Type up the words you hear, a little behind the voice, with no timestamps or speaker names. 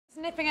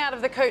slipping out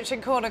of the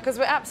coaching corner because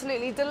we're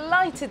absolutely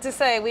delighted to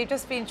say we've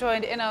just been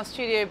joined in our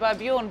studio by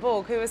Bjorn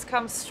Borg, who has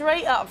come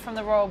straight up from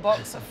the royal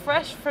box,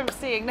 fresh from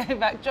seeing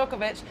Novak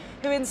Djokovic,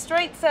 who in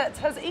straight sets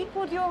has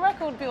equalled your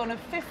record, Bjorn, of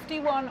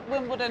 51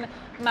 Wimbledon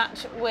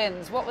match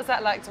wins. What was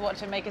that like to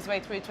watch him make his way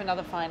through to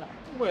another final?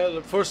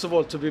 Well, first of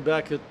all, to be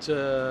back at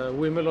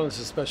Wimbledon is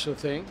a special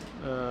thing.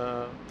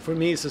 For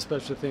me, it's a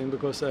special thing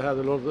because I had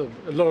a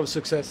lot of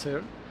success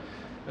here.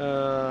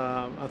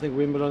 I think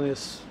Wimbledon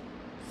is,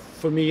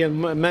 for me and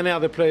many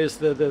other players,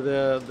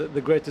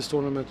 the greatest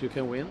tournament you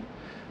can win.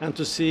 And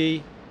to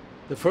see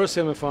the first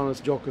semi-finals,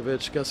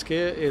 Djokovic,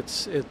 Gasquet,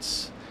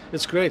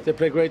 it's great. They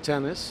play great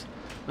tennis.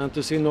 And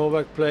to see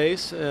Novak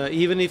plays,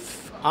 even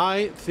if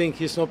I think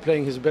he's not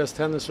playing his best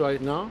tennis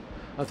right now,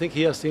 I think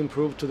he has to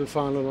improve to the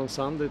final on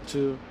Sunday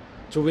to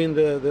win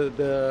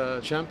the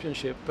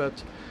championship.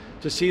 But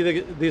to see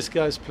these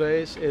guys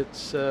play,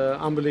 it's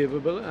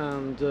unbelievable.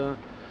 And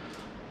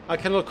I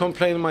cannot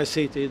complain in my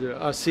seat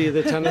either. I see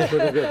the tennis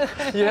pretty good.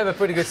 You have a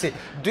pretty good seat.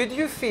 Did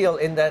you feel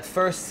in that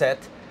first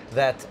set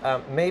that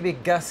maybe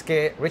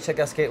Richard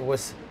Gasquet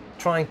was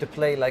trying to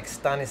play like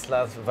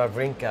Stanislav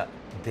Wawrinka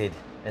did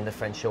in the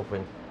French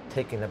Open,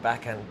 taking the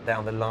backhand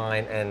down the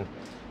line and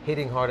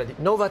hitting harder?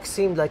 Novak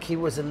seemed like he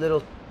was a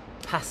little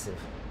passive.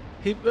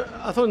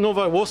 I thought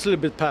Novak was a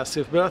little bit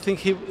passive, but I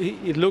think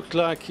it looked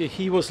like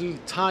he was a little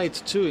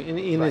tight too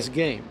in his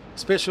game,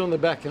 especially on the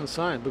backhand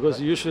side,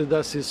 because usually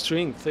that's his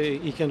strength.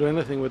 He can do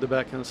anything with the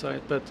backhand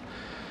side. But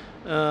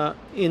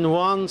in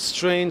one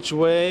strange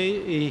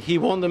way, he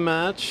won the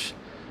match.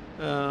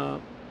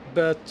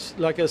 But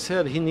like I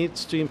said, he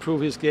needs to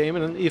improve his game.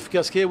 And if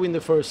Gasquet win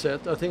the first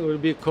set, I think it will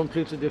be a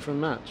completely different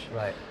match.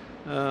 Right.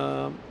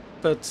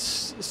 But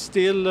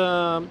still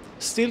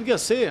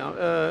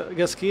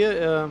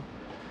Gasquet.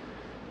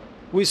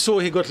 We saw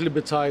he got a little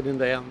bit tired in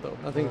the end, though.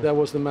 I think that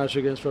was the match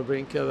against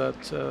Wawrinka,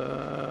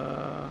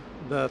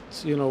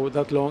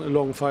 that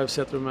long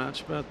five-setter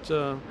match. But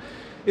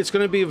it's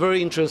going to be a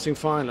very interesting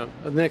final.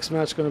 The next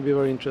match is going to be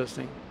very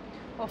interesting.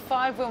 Well,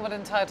 5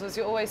 Wimbledon titles.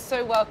 You're always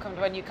so welcomed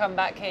when you come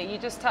back here. You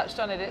just touched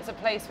on it. It's a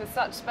place with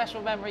such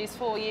special memories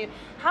for you.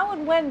 How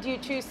and when do you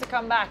choose to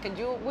come back? And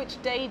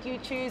which day do you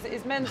choose?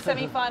 Is men's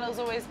semi-finals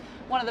always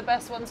one of the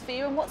best ones for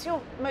you? And what's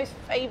your most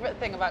favourite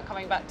thing about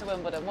coming back to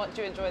Wimbledon? What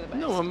do you enjoy the best?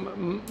 No,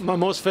 my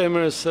most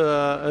famous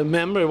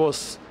memory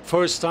was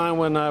first time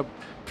when I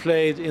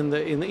played in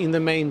the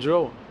main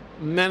draw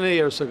many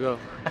years ago.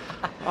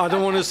 I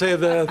don't want to say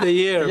the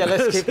year. Yeah,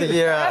 let's keep the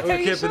year out. We'll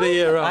keep the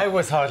year out. I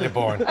was hardly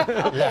born.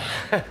 Yeah.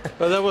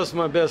 But that was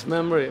my best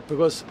memory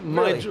because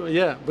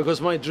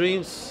my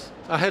dreams.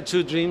 I had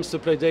 2 dreams: to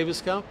play Davis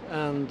Cup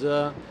and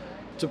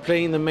to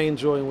play in the main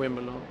draw in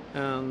Wimbledon.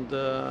 And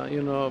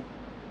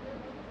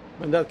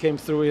when that came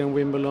through in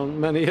Wimbledon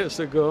many years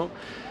ago,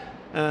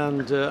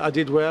 and I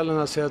did well, and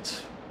I said,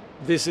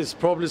 this is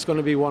probably going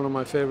to be one of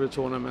my favorite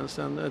tournaments,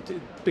 and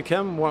it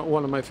became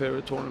one of my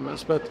favorite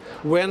tournaments. But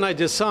when I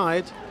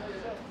decide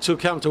to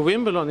come to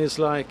Wimbledon, it's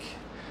like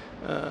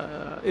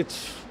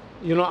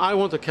I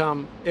want to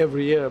come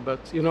every year, but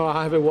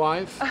I have a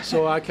wife,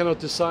 so I cannot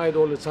decide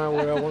all the time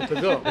where I want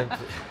to go.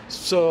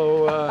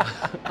 So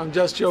I'm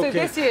just joking. So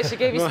this year she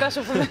gave you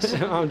special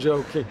permission. I'm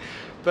joking.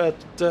 But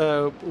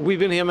we've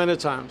been here many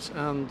times,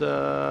 and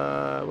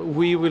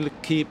we will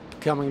keep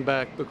coming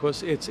back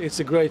because it's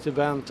a great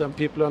event and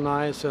people are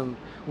nice, and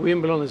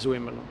Wimbledon is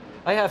Wimbledon.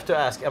 I have to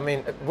ask, I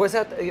mean, was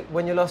that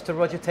when you lost to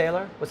Roger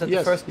Taylor? Was that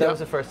the first? That was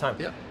the first time.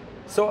 Yeah.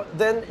 So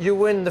then you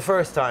win the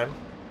first time,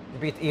 you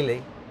beat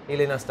Ilie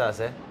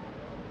Nastase.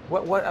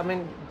 What? I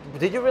mean,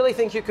 did you really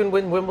think you can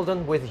win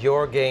Wimbledon with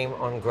your game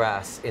on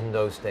grass in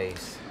those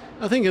days?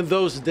 I think in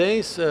those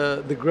days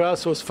the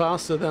grass was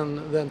faster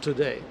than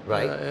today.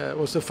 Right. It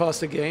was a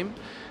faster game.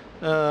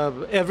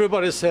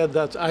 Everybody said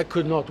that I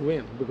could not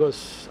win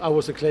because I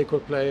was a clay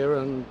court player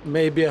and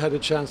maybe I had a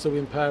chance to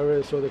win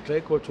Paris or the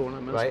clay court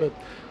tournaments. Right. But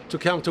to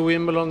come to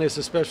Wimbledon is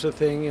a special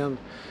thing, and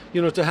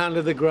to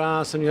handle the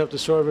grass and you have to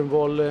serve and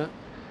volley.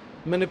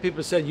 Many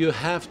people said you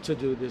have to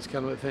do these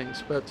kind of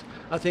things, but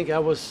I think I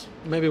was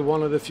maybe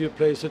one of the few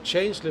players who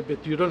changed a little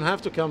bit. You don't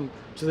have to come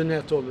to the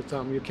net all the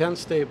time. You can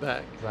stay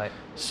back. Right.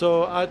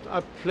 So I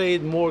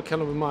played more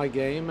kind of my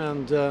game,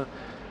 and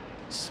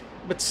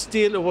but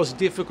still it was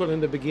difficult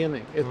in the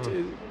beginning.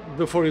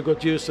 Before you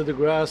got used to the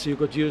grass, you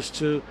got used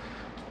to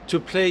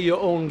play your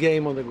own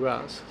game on the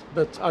grass.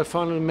 But I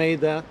finally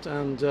made that,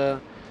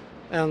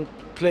 and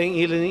playing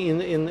Ilie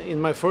in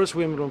my first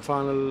Wimbledon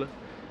final,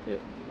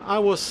 I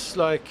was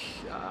like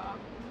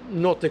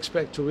not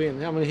expect to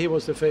win. I mean, he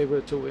was the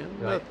favorite to win.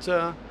 Right.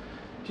 But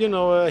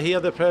he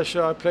had the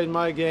pressure. I played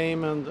my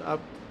game, and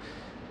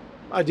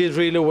I did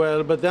really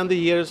well. But then the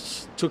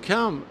years to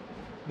come,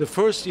 the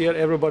first year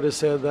everybody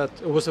said that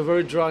it was a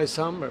very dry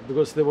summer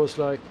because there was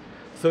like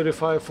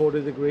 35,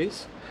 40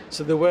 degrees.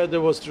 So the weather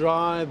was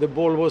dry, the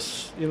ball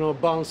was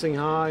bouncing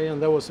high,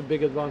 and that was a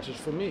big advantage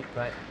for me.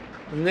 Right.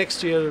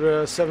 Next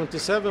year,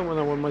 77, when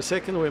I won my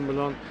second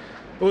Wimbledon,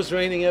 it was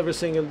raining every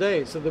single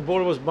day. So the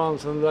ball was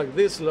bouncing like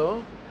this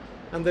low,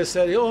 And they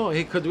said, oh,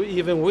 he could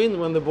even win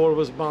when the ball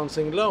was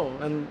bouncing low.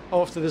 And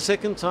after the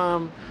second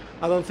time,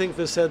 I don't think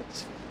they said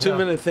too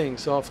many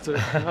things after.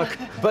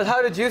 But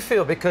how did you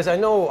feel? Because I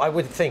know, I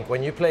would think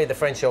when you play the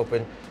French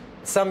Open,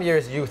 some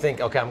years you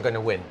think, okay, I'm going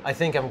to win. I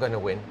think I'm going to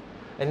win.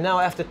 And now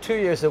after 2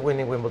 years of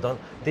winning Wimbledon,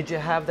 did you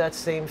have that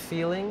same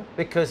feeling?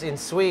 Because in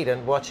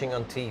Sweden, watching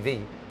on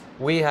TV,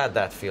 we had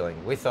that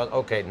feeling. We thought,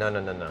 okay,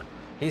 no.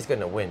 He's going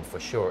to win for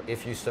sure.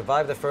 If you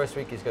survive the first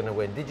week, he's going to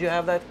win. Did you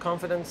have that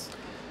confidence?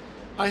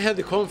 I had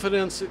the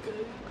confidence,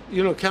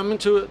 you know, coming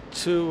to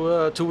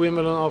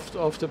Wimbledon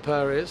after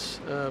Paris,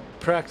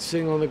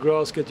 practicing on the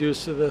grass, get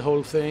used to the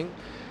whole thing,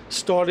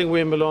 starting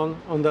Wimbledon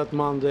on that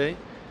Monday.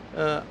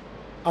 I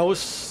was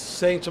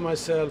saying to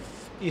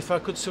myself, if I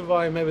could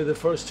survive maybe the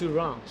first 2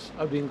 rounds,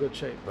 I'd be in good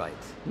shape. Right.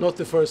 Not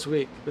the first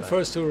week, the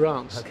first 2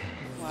 rounds. Okay.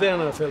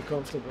 Then I felt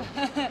comfortable.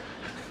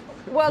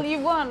 Well, you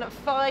won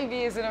 5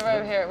 years in a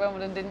row here at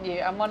Wimbledon, didn't you?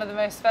 And one of the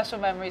most special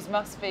memories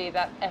must be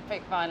that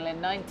epic final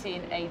in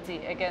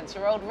 1980 against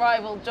your old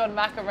rival, John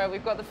McEnroe.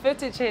 We've got the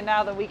footage here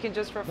now that we can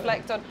just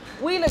reflect on.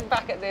 We look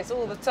back at this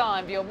all the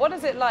time, Bjorn. What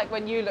is it like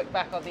when you look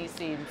back on these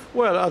scenes?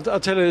 Well, I'll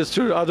tell you it's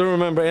true. I don't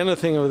remember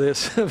anything of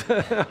this.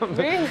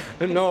 Really?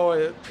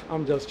 No,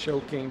 I'm just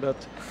joking. But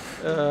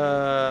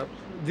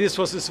this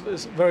was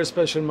a very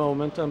special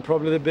moment and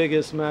probably the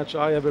biggest match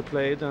I ever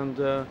played.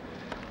 And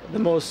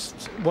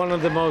one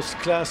of the most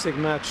classic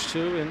match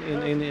too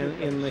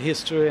in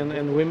history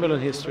and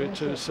Wimbledon history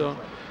too. So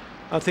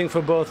I think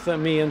for both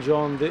me and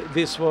John,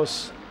 this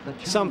was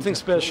something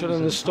special,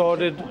 and it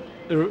started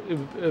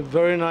a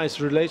very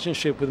nice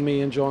relationship with me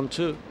and John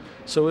too.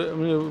 So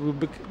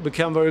we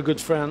became very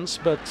good friends.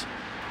 But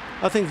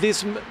I think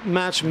this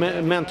match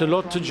meant a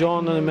lot to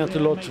John, and it meant a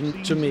lot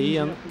to me,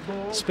 and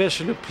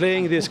especially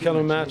playing this kind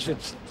of match.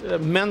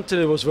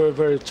 Mentally it was very,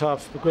 very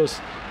tough, because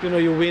you know,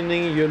 you're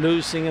winning, you're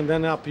losing, and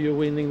then you're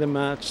winning the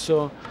match.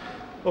 So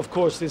of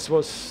course this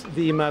was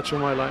the match of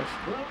my life.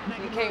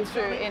 You came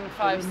through in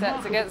 5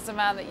 sets against a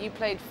man that you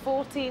played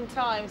 14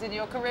 times in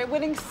your career,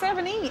 winning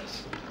 7 each.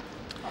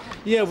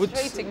 Yeah,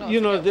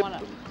 you know,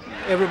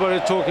 everybody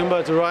talking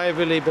about the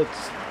rivalry, but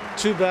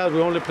too bad we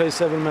only played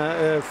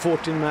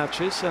 14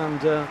 matches,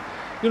 and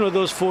you know,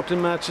 those 14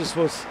 matches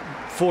was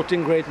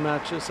 14 great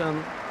matches,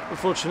 and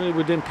unfortunately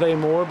we didn't play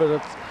more.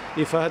 But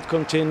if I had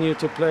continued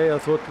to play, I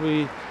thought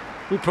we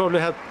probably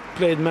had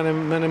played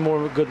many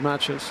more good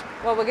matches.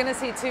 Well, we're going to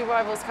see 2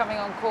 rivals coming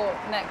on court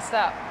next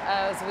up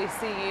as we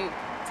see you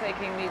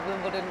taking the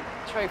Wimbledon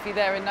trophy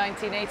there in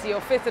 1980,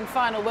 your 5th and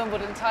final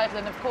Wimbledon title.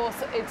 And of course,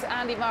 it's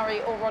Andy Murray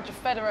or Roger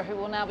Federer who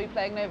will now be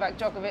playing Novak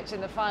Djokovic in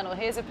the final.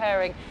 Here's a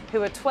pairing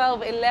who are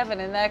 12-11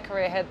 in their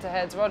career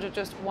head-to-heads. Roger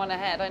just 1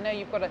 ahead. I know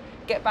you've got to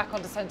get back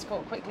onto centre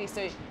court quickly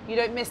so you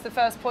don't miss the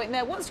first point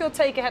there. What's your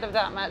take ahead of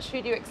that match?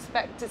 Who do you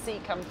expect to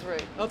see come through?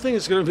 I think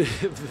it's going to be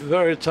a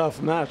very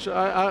tough match.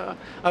 I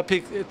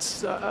pick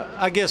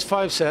I guess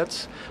 5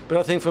 sets, but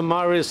I think for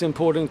Murray it's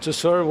important to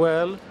serve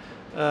well.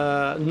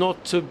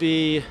 Not to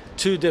be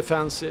too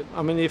defensive.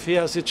 I mean, if he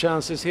has the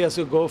chances, he has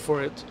to go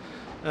for it.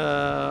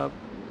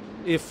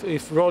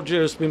 If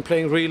Roger has been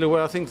playing really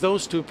well, I think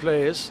those 2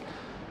 players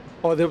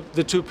are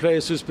the 2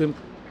 players who's been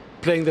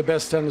playing the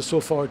best tennis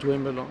so far at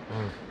Wimbledon.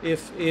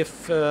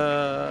 If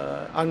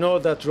I know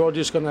that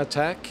Roger's going to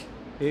attack,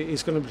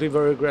 he's going to be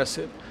very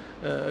aggressive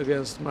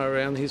against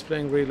Murray, and he's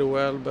playing really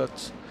well.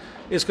 But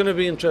it's going to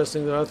be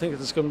interesting, though. I think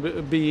it's going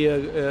to be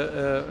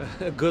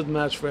a good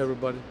match for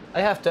everybody. I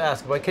have to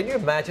ask, but can you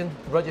imagine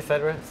Roger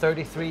Federer,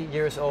 33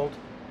 years old,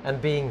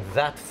 and being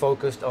that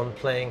focused on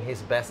playing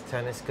his best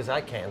tennis? Because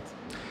I can't,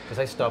 because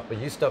I stopped, but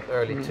you stopped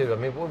early too. I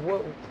mean,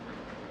 what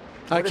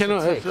I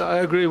cannot. I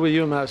agree with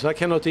you, Max. I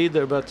cannot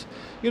either. But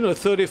you know,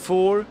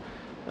 34,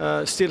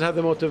 still have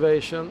the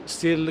motivation,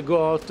 still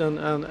go out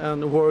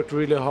and work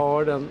really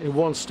hard, and he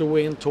wants to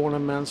win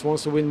tournaments,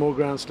 wants to win more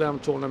Grand Slam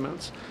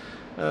tournaments.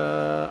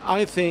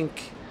 I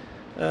think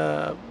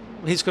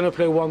he's going to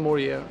play 1 more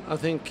year. I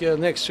think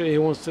next year he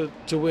wants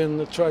to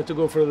win, try to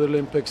go for the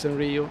Olympics in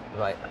Rio.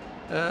 Right.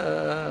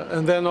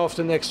 And then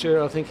after next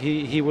year, I think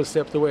he will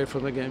step away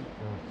from the game.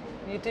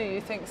 You do?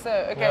 You think so?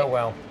 Okay. Yeah,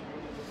 well.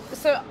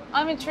 So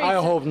I'm intrigued.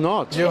 I hope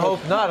not. You hope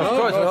not, of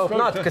course. We hope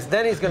not, because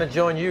then he's going to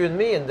join you and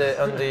me on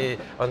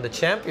the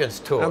Champions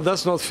Tour. And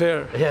that's not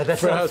fair. Yeah,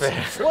 that's not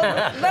fair.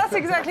 Well, that's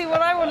exactly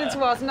what I wanted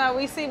to ask. Now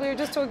we were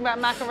just talking about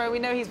McEnroe. We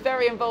know he's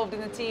very involved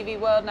in the TV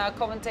world now,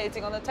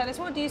 commentating on the tennis.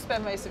 What do you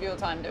spend most of your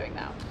time doing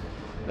now?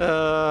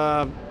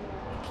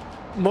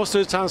 Most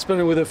of the time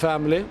spending with the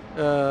family.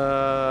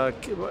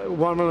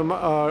 One of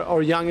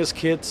our youngest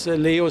kids,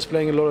 Leo, is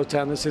playing a lot of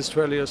tennis. He's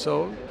 12 years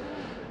old.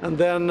 And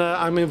then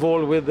I'm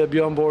involved with the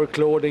Bjorn Borg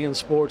clothing and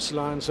sports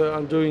line, so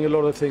I'm doing a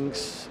lot of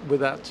things with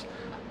that.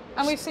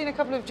 And we've seen a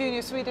couple of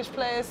junior Swedish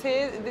players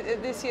here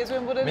this year's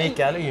Wimbledon.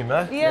 Mikael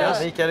Ymer. Yeah.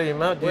 Yes. Mikael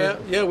Ymer.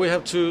 Yeah, we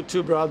have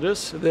two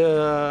brothers.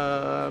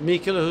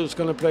 Mikael, who's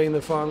going to play in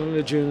the final in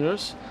the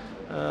juniors,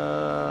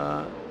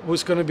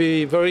 who's going to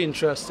be very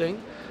interesting.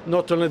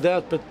 not only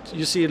that, but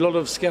you see a lot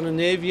of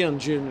Scandinavian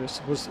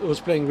juniors was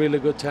playing really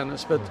good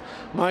tennis. But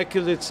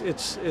Michael, it's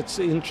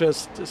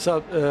interest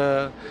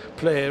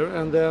player,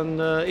 and then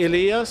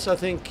Elias. I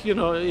think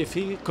if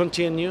he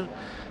continue,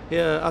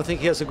 I think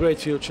he has a great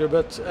future.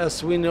 But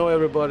as we know,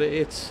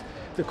 everybody,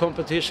 the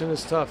competition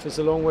is tough. It's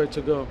a long way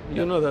to go.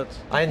 You know that.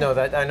 I know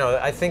that.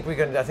 I think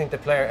I think the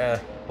player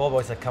ball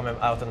boys are coming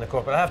out on the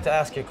court. But I have to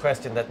ask you a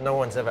question that no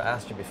one's ever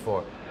asked you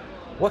before.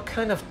 What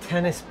kind of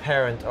tennis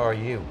parent are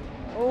you?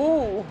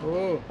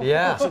 Ooh.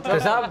 Yeah,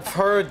 because I've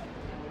heard.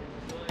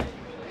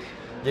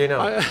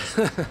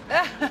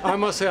 I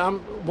must say I'm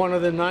one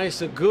of the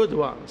nicer, good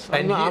ones.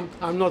 I'm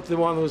not the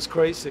one who's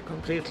crazy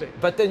completely.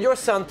 But then your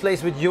son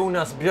plays with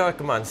Jonas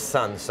Björkman's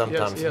son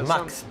sometimes, yes,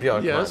 Max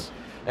Björkman. Yes.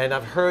 And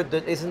I've heard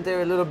that, isn't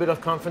there a little bit of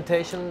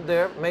confrontation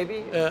there,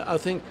 maybe? I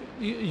think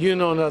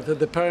that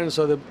the parents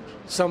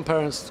some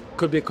parents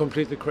could be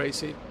completely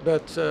crazy,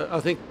 but I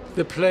think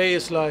the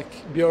players like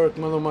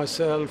Björkman or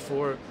myself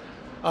or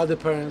other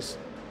parents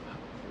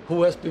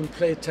who has been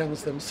played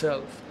tennis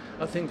themselves,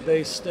 I think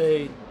they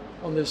stay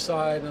on their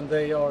side and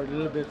they are a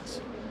little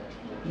bit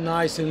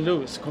nice and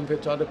loose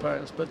compared to other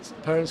parents. But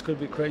parents could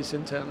be crazy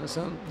in tennis,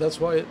 and that's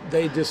why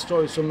they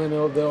destroy so many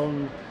of their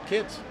own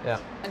kids. Yeah.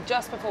 And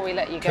just before we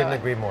let you go, couldn't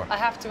agree more. I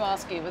have to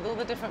ask you, with all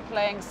the different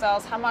playing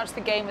styles, how much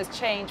the game has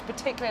changed,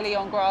 particularly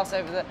on grass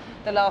over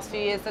the last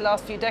few years, the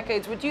last few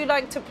decades. Would you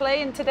like to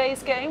play in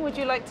today's game? Would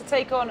you like to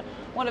take on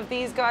one of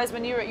these guys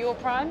when you were at your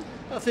prime?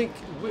 I think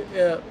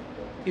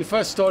if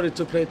I started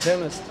to play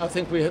tennis, I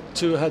think we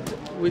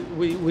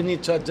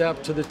need to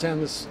adapt to the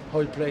tennis how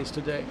it plays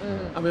today.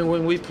 I mean,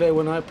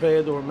 when I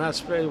played or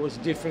Mats played, it was a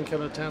different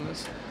kind of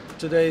tennis.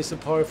 Today it's a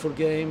powerful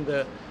game.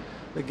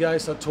 The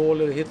guys are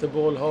taller, hit the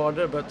ball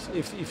harder. But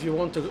if you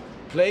want to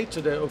play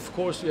today, of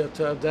course you have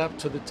to adapt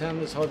to the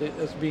tennis how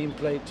it's being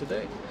played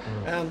today.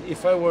 And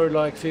if I were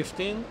like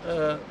 15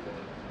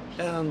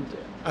 and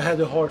I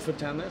had a heart for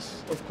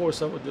tennis, of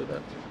course I would do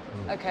that.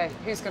 Okay,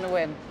 who's going to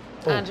win?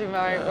 Andrew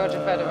Murray, Roger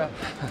Federer.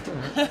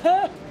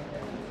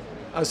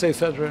 I say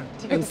Federer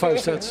in 5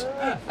 sets.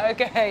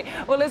 Okay,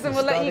 well listen,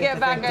 we'll let you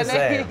get back. I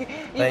know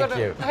you've got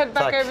to head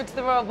back over to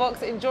the Royal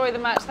Box. Enjoy the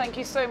match. Thank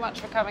you so much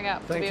for coming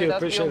out to be with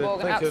us, Bjorn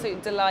Borg. An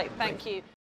absolute delight. Thank you.